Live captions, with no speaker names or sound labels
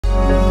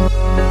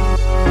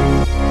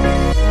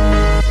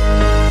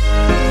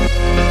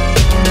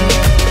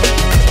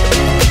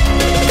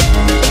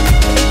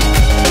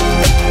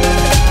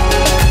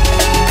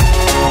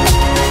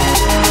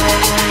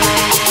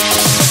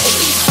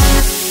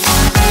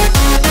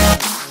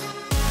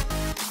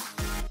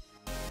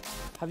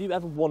Have you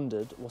ever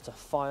wondered what a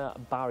fire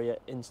barrier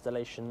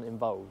installation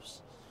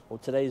involves? Well,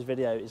 today's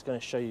video is going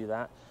to show you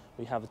that.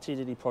 We have a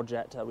TDD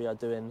project that we are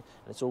doing, and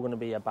it's all going to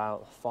be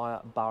about fire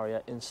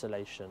barrier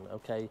installation,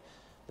 okay?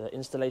 The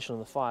installation of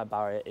the fire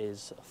barrier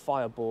is a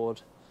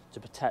fireboard to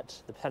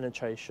protect the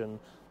penetration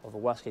of a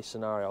worst case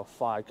scenario of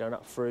fire going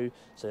up through.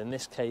 So in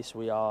this case,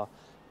 we are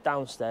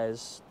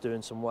downstairs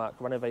doing some work,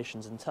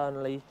 renovations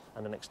internally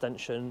and an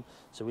extension.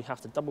 So we have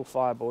to double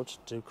fireboard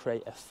to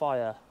create a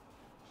fire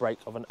break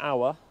of an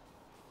hour.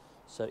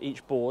 So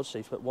each board, so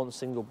you put one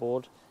single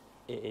board,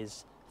 it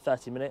is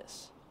 30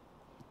 minutes,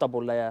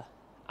 double layer,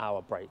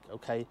 hour break,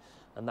 okay?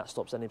 And that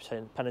stops any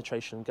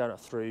penetration going up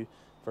through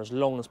for as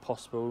long as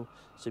possible.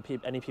 So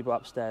any people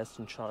upstairs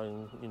can try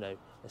and,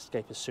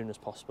 escape as soon as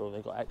possible.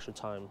 They've got extra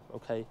time,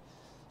 okay?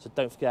 So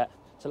don't forget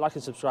to like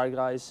and subscribe,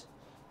 guys.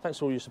 Thanks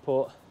for all your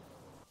support.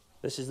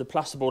 This is the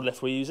plasterboard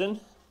lift we're using.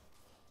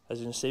 As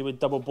you can see, we're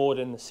double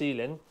boarding the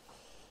ceiling.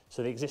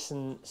 So the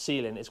existing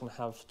ceiling is going to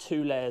have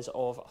 2 layers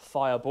of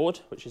fireboard,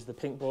 which is the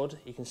pink board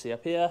you can see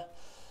up here.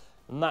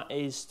 And that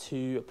is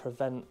to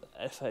prevent,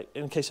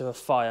 in case of a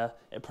fire,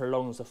 it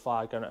prolongs the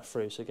fire going up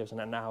through, so it gives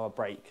an hour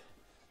break.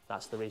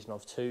 That's the reason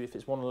of 2. If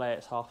it's 1 layer,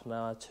 it's half an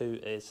hour, 2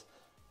 is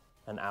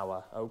an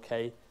hour,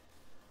 okay?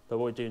 But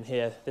what we're doing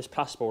here, this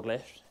plasterboard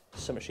lift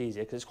is so much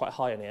easier because it's quite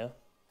high in here.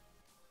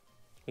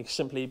 You can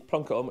simply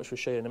plonk it on, which we'll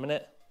show you in a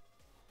minute,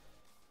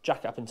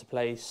 jack it up into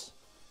place,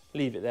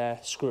 leave it there,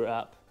 screw it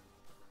up.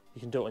 You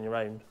can do it on your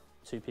own,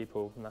 2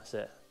 people, and that's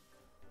it.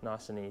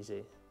 Nice and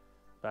easy.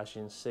 But as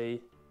you can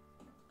see,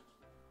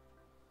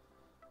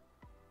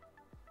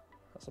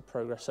 that's the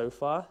progress so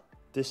far.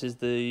 This is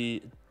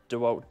the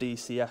DeWalt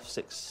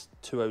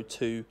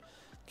DCF6202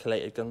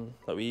 collated gun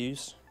that we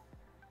use.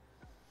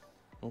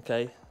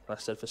 Okay, like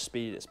I said, for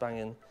speed it's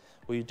banging.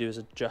 All you do is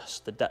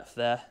adjust the depth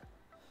there. I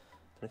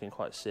don't know if you can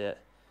quite see it.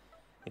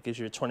 It gives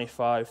you a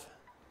 25,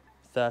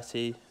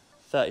 30,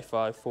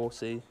 35,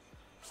 40,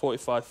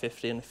 45,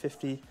 50 and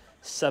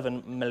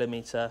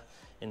 57mm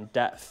in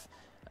depth,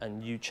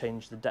 and you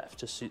change the depth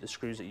to suit the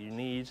screws that you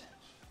need.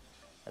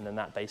 And then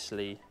that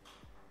basically,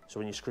 so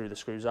when you screw the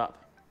screws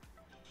up,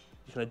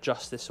 you can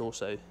adjust this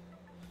also.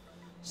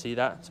 See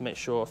that? To make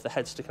sure if the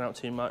head's sticking out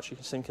too much, you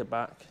can sink it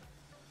back.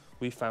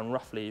 We found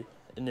roughly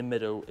in the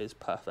middle is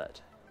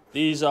perfect.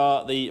 These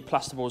are the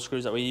plasterboard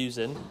screws that we're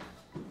using.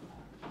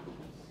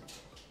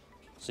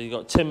 So you've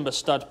got timber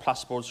stud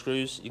plasterboard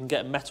screws. You can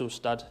get metal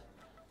stud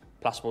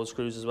plasterboard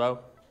screws as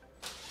well.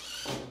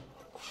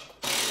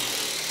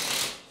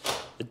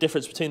 The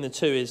difference between the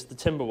two is the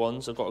timber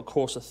ones have got a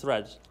coarser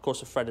thread. The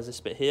coarser thread is this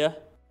bit here.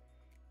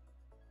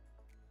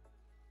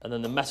 And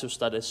then the metal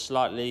stud is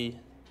slightly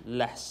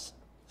less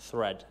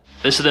thread.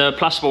 This is the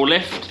plasterboard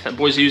lift that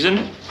boys are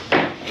using.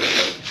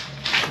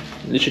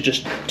 You should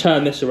just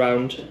turn this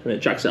around and it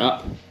jacks it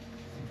up.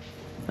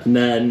 And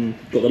then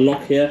got the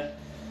lock here,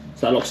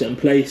 so that locks it in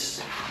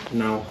place.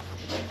 Now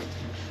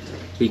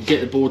we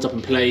get the boards up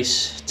in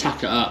place,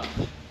 tack it up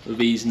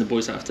with ease, and the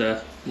boys don't have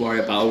to worry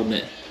about holding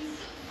it.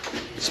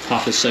 This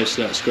path is so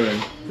slow at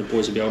screwing, the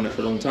boys will be holding it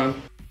for a long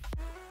time.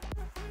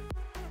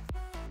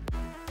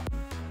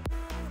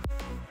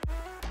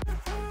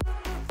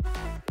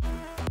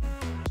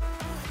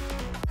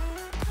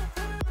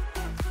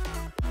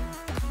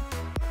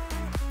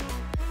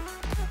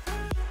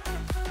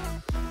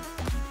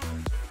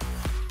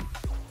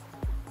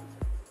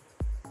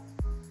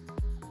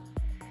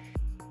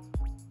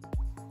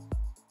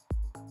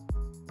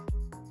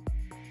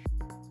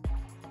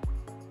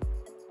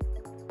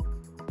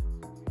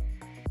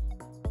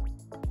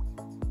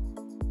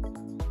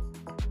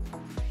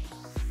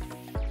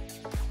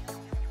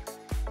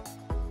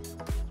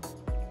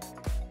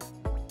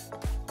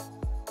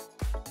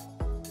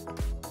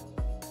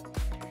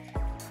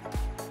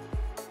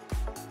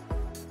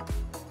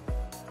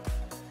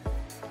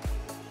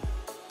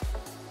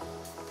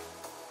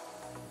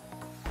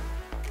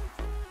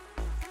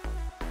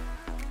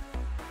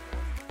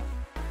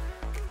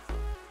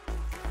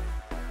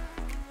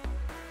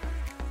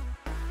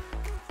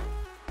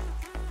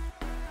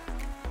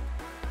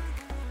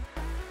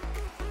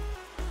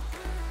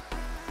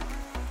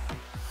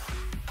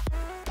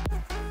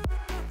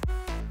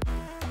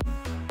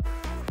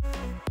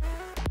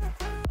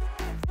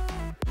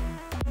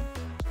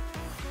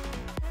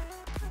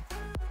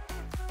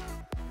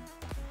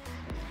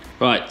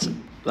 Right,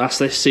 that's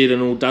this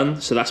ceiling all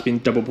done, so that's been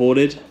double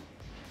boarded.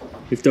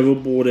 We've double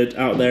boarded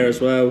out there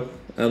as well,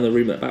 and the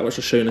room at the back, which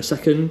I'll show you in a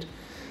second.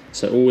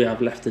 So all we have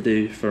left to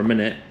do for a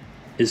minute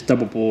is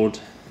double board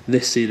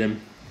this ceiling.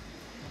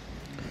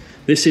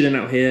 This ceiling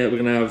out here, we're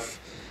gonna have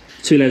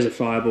 2 layers of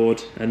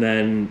fireboard, and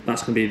then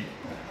that's gonna be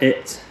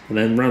it. And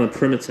then around the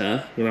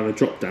perimeter, we're gonna have a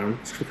drop down.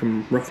 It's gonna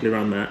come roughly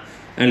around that.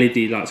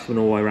 LED lights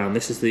coming all the way around.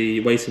 This is the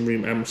waiting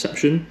room and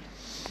reception.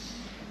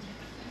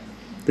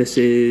 This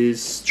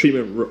is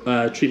treatment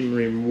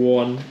room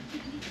 1,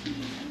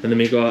 and then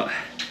we got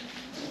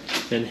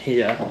in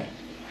here.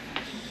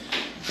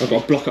 I've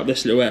got to block up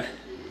this little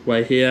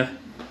way here.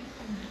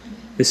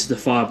 This is the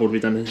fireboard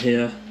we've done in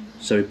here.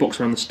 So we box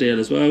around the steel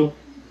as well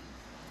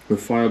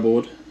with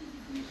fireboard.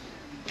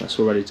 That's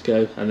all ready to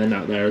go, and then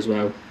out there as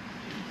well.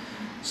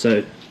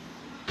 So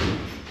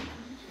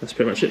that's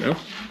pretty much it now.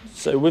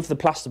 So with the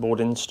plasterboard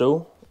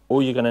install,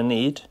 all you're going to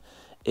need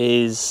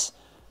is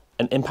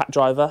an impact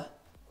driver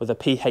with a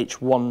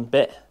PH1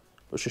 bit,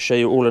 which will show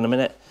you all in a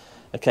minute.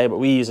 Okay, but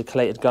we use a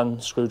collated gun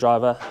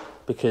screwdriver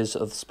because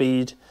of the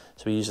speed.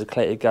 So we use a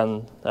collated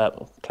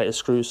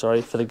screw,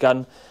 for the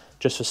gun,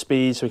 just for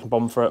speed, so we can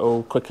bomb through it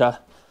all quicker.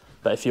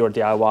 But if you're a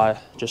DIY,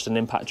 just an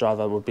impact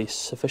driver would be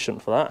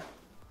sufficient for that.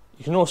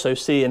 You can also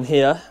see in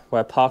here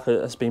where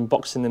Parker has been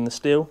boxing in the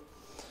steel.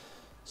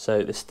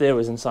 So the steel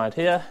is inside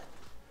here,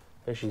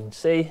 as you can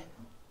see.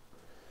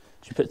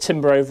 So you put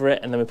timber over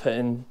it, and then we put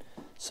in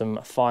some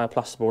fire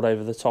plasterboard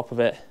over the top of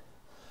it.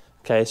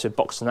 Okay, so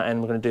boxing that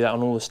in, we're going to do that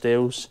on all the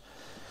steels.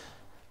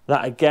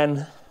 That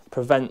again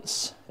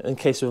prevents, in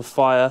case of a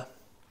fire,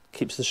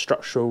 keeps the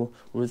structural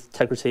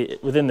integrity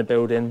within the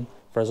building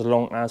for as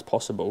long as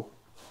possible.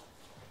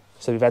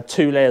 So we've had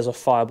 2 layers of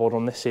fireboard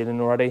on this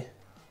ceiling already.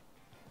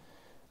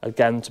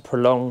 Again, to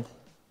prolong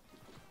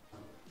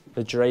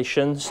the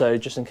duration, so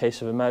just in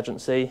case of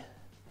emergency.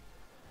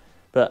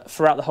 But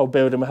throughout the whole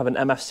building, we're having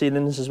MF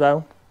ceilings as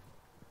well.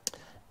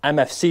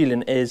 MF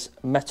ceiling is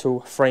metal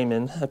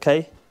framing, okay?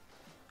 And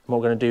what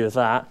we're going to do with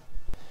that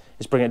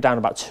is bring it down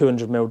about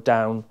 200mm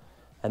down,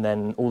 and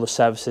then all the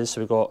services,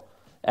 so we've got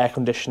air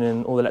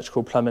conditioning, all the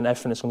electrical, plumbing,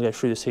 everything that's going to go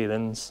through the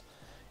ceilings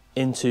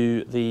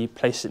into the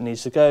place it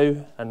needs to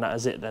go, and that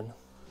is it then.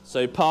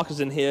 So Parker's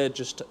in here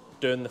just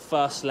doing the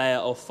first layer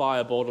of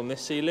fireboard on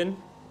this ceiling,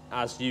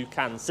 as you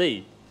can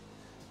see.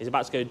 He's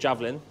about to go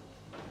javelin.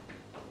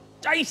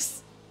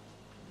 Jace!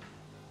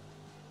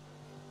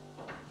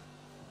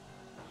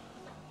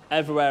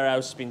 Everywhere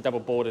else has been double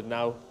boarded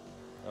now.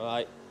 All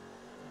right.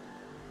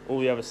 All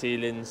the other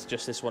ceilings,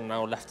 just this one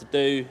now left to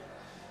do.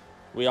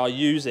 We are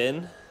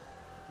using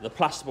the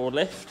plasterboard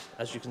lift,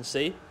 as you can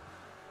see.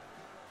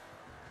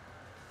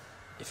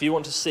 If you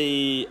want to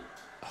see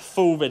a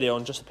full video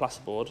on just the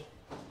plasterboard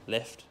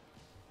lift,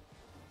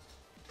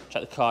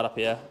 check the card up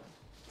here,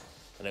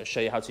 and it'll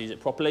show you how to use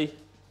it properly.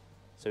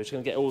 So we're just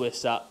going to get all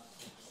this up.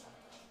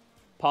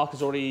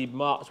 Parker's already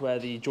marked where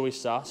the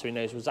joists are, so he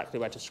knows exactly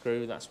where to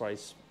screw. That's why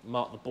he's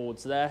marked the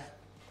boards there.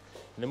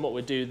 And then what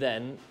we'll do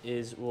then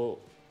is we'll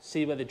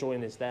see where the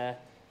join is there.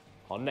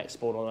 Our next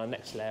board on our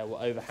next layer will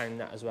overhang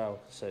that as well.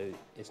 So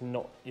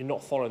you're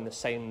not following the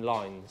same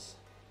lines,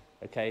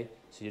 okay?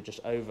 So you're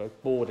just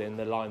overboarding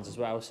the lines as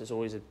well. So it's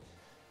always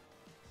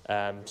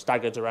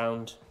staggered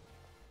around.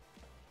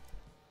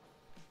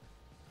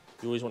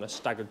 You always want a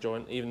staggered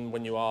joint, even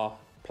when you are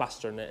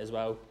plastering it as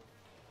well.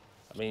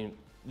 I mean,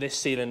 this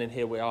ceiling in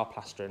here we are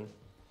plastering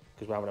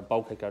because we're having a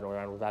bulkhead going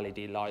around with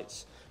LED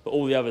lights, but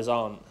all the others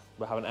aren't.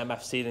 We're having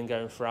MF ceiling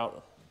going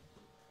throughout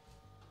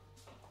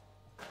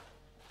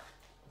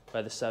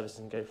where the service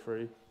can go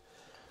through.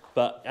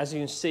 But as you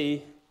can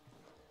see,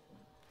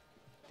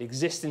 the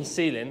existing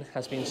ceiling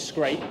has been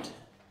scraped,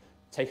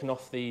 taken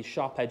off the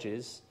sharp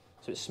edges,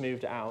 so it's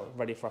smoothed out,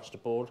 ready for us to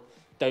board.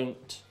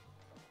 Don't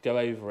go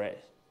over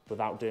it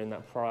without doing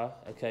that prior,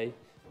 okay?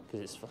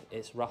 Because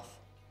it's rough,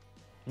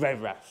 very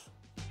rough.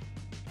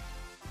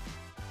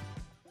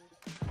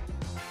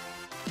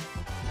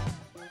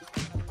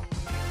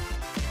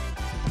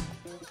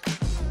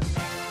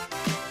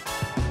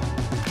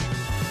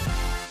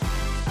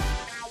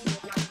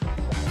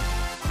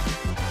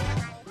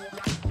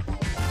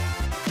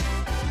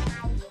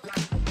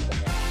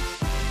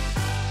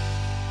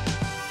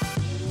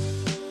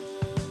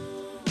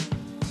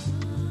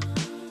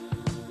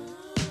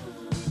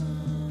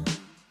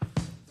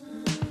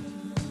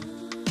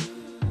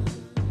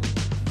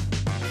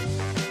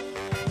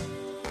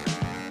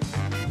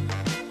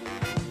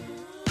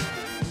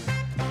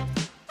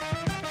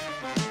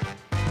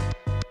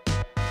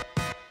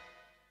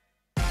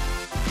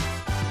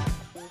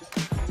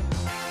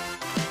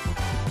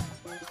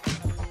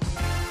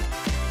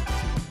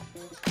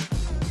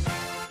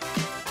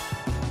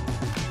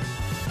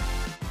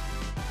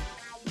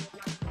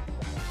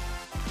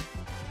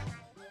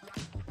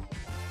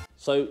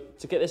 So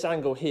to get this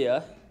angle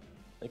here,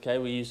 okay,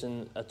 we're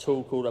using a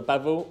tool called a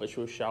bevel, which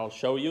we shall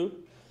show you.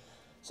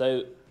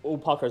 So all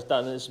Parker has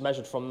done is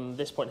measured from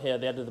this point here,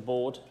 the end of the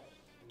board,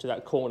 to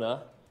that corner,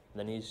 and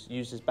then he's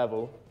used his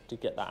bevel to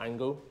get that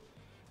angle,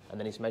 and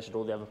then he's measured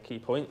all the other key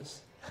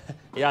points.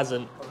 He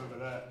hasn't. Over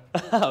there.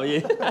 Oh,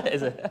 yeah,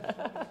 is it?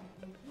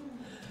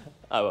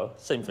 Oh well,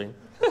 same thing.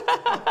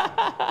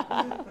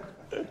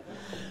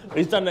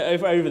 He's done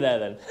it over there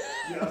then.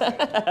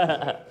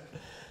 Yeah.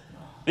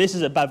 This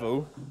is a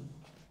bevel.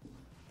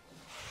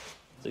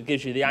 So it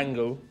gives you the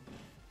angle,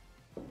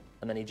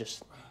 and then he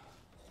just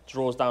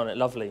draws down it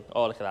lovely.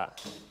 Oh, look at that.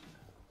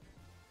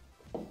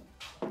 So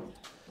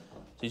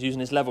he's using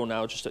his level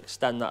now just to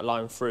extend that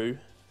line through.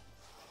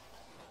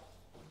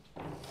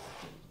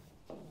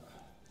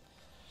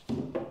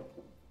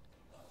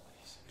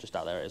 Just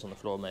out there it is on the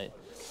floor, mate.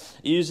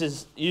 He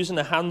using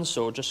a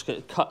handsaw just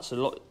it cuts a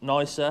lot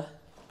nicer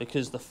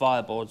because the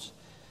fireboard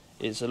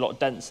is a lot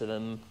denser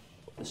than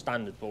the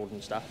standard board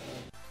and stuff.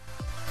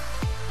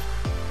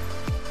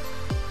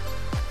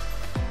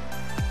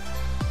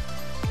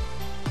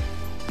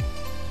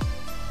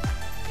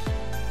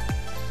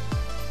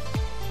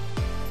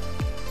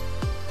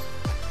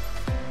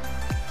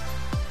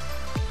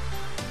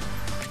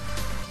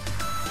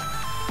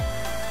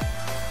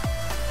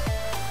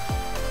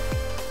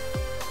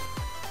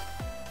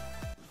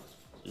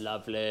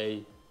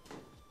 Lovely.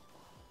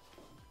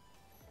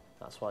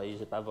 That's why I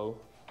use a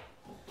bevel.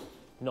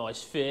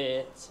 Nice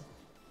fit.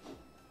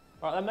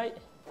 Right then, mate?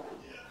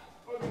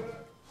 Yeah. Okay.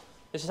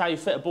 This is how you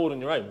fit a board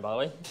on your own, by the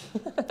way.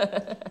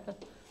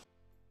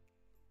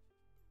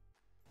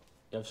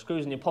 You have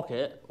screws in your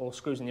pocket or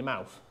screws in your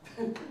mouth.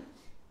 Like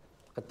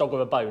a dog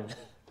with a bone.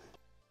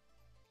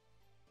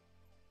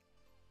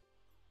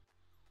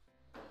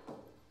 So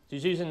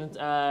he's using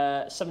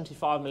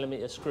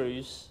 75mm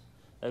screws,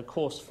 a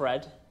coarse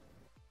thread,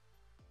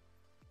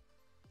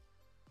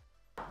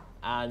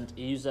 and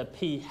he used a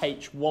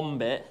PH1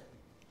 bit,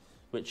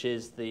 which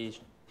is the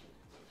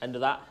end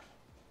of that.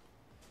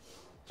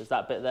 There's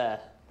that bit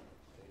there.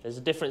 There's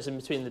a difference in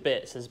between the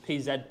bits. There's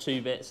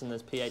PZ2 bits and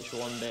there's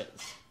PH1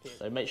 bits.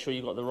 So make sure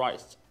you've got the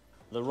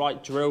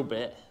right drill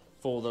bit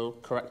for the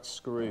correct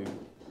screw,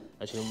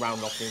 as you can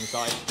round off the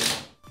inside.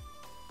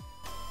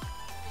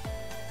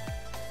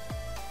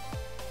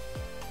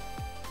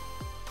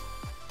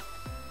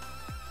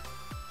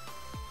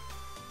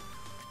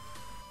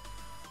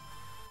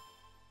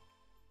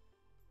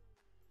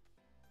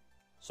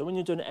 So when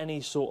you're doing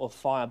any sort of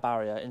fire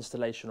barrier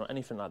installation or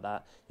anything like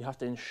that, you have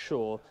to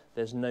ensure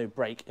there's no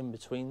break in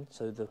between.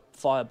 So the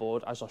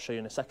fireboard, as I'll show you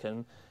in a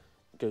second,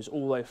 goes all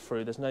the way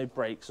through. There's no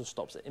breaks or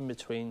stops it in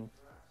between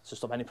to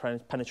stop any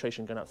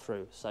penetration going up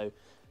through. So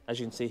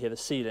as you can see here, the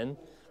ceiling,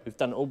 we've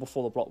done it all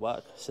before the block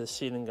work. So the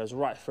ceiling goes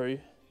right through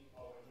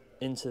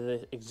into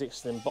the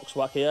existing box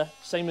work here.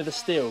 Same with the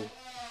steel.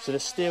 So the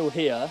steel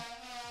here,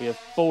 we have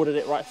boarded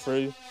it right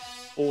through,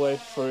 all the way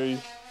through,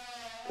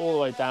 all the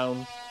way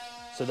down.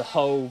 So the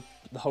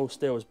whole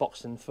steel is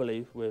boxed in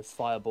fully with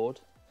fireboard,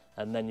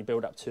 and then you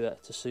build up to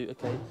it to suit,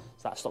 okay?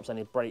 So that stops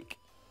any break,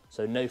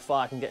 so no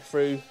fire can get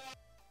through.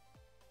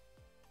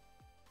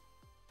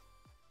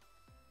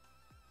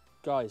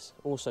 Guys,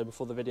 also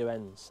before the video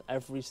ends,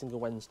 every single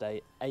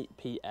Wednesday, 8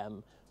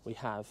 PM, we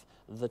have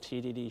the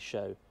TDD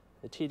show.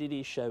 The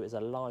TDD show is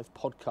a live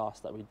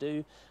podcast that we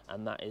do,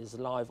 and that is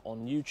live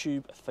on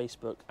YouTube,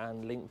 Facebook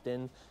and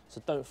LinkedIn.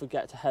 So don't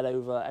forget to head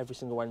over every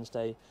single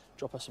Wednesday,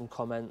 drop us some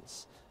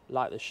comments,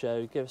 like the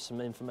show, give us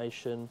some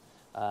information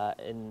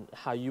in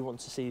how you want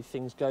to see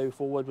things go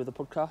forward with the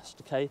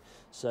podcast, okay?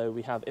 So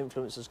we have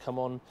influencers come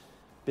on,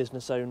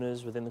 business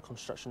owners within the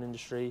construction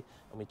industry,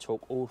 and we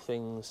talk all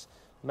things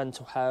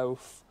mental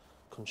health,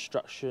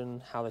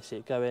 construction, how they see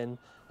it going,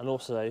 and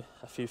also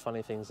a few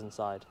funny things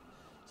inside.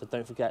 So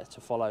don't forget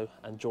to follow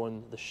and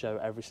join the show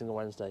every single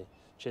Wednesday.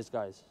 Cheers,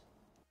 guys.